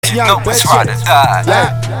you know it's ride or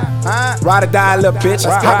die. Ride or die, little bitch.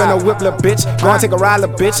 Hop in a whip, little bitch. Go and take a ride,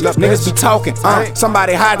 little bitch. Niggas be talking.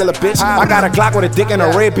 Somebody hide the little bitch. I got a Glock with a dick and a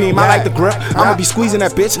red beam. I like the grip. I'ma be squeezing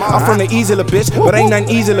that bitch. I'm from the easy, little bitch. But ain't nothing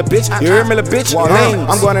easy, little bitch. You hear me, little bitch?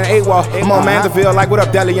 I'm going to the 8-wall. I'm on Mandeville, like, what up,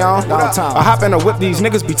 DeLeon? I hop in a whip, these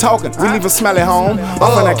niggas be talking. We leave a smelly home.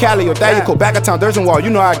 I'm from the Cali or there you go. Back of town, Thurston Wall. You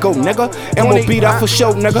know how I go, nigga. MOB, that for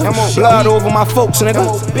show, nigga. Blood over my folks,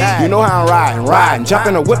 nigga. You know how I'm riding. Jump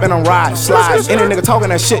in a whip and I'm riding. Slide. Any nigga talking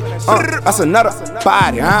that shit. That's another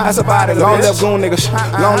body, That's a body. Long live goon niggas.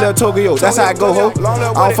 Long live Tokyo. That's how I go, ho.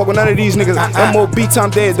 I don't fuck with none of these niggas. MOB, time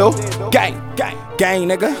dead, though. Gang,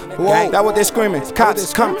 nigga. That what they screaming.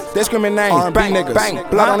 Cops coming. They screaming names. Bang, niggas. Bang.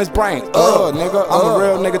 Blood on his brain. Nigga. I'm a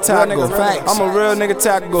real nigga taco. I'm a real nigga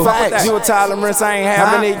taco. Zero tolerance. I ain't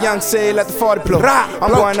having it. Young say let the 40 blow.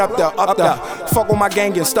 I'm going up there. Fuck with my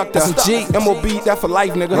gang getting stuck there. MOB, that for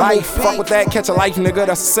life, nigga. Fuck with that, catch a life, nigga.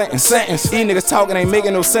 That's a sentence. These niggas talking ain't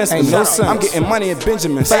making no sense. I'm getting money in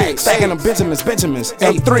Benjamins. Stacking them Benjamins.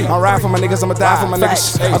 M3. I'm ride for my niggas. I'ma die for my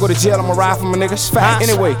niggas. I go to jail. I'ma ride for my niggas.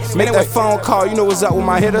 Anyway, make that phone call. You know what's up with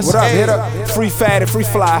my hitters? What up, hitter? Free fatty, free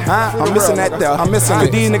fly. I'm missing that there. I'm missing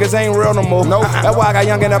it. These niggas ain't real no more. That's why I got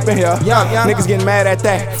youngin' up in here. Niggas getting mad at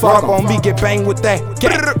that. Fuck up on me, get banged with that.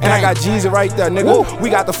 And I got Geezy right there, nigga. We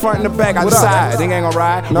got the front and the back. I decide. They ain't gonna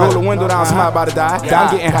ride. Roll the window down, somebody about to die.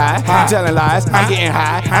 I'm getting high. I'm telling lies. I'm getting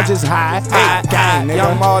high. I'm just high. Gang, nigga.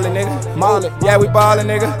 Young Marley, nigga. Marley. Yeah, we ballin',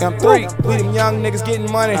 nigga. M3. We them young niggas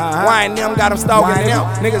getting money. Wine them, got them stalking them.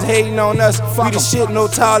 Niggas hating on us. We the shit, no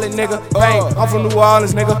toilet, nigga. Bang. I'm from New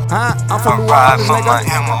Orleans, nigga. I'm from New Orleans, nigga. My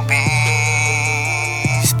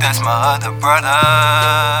MOBs, that's my other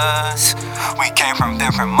brothers. We came from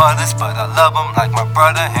different mothers, but I love them like my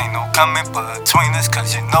brother. Ain't no coming between us,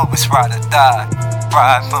 cause you know it's ride or die.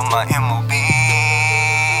 Ride for my MOBs,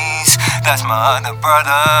 that's my other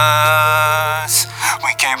brothers.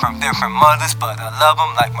 We came from different mothers, but I love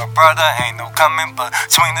them like my brother. Ain't no coming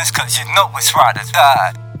between us, cause you know it's ride or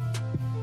die.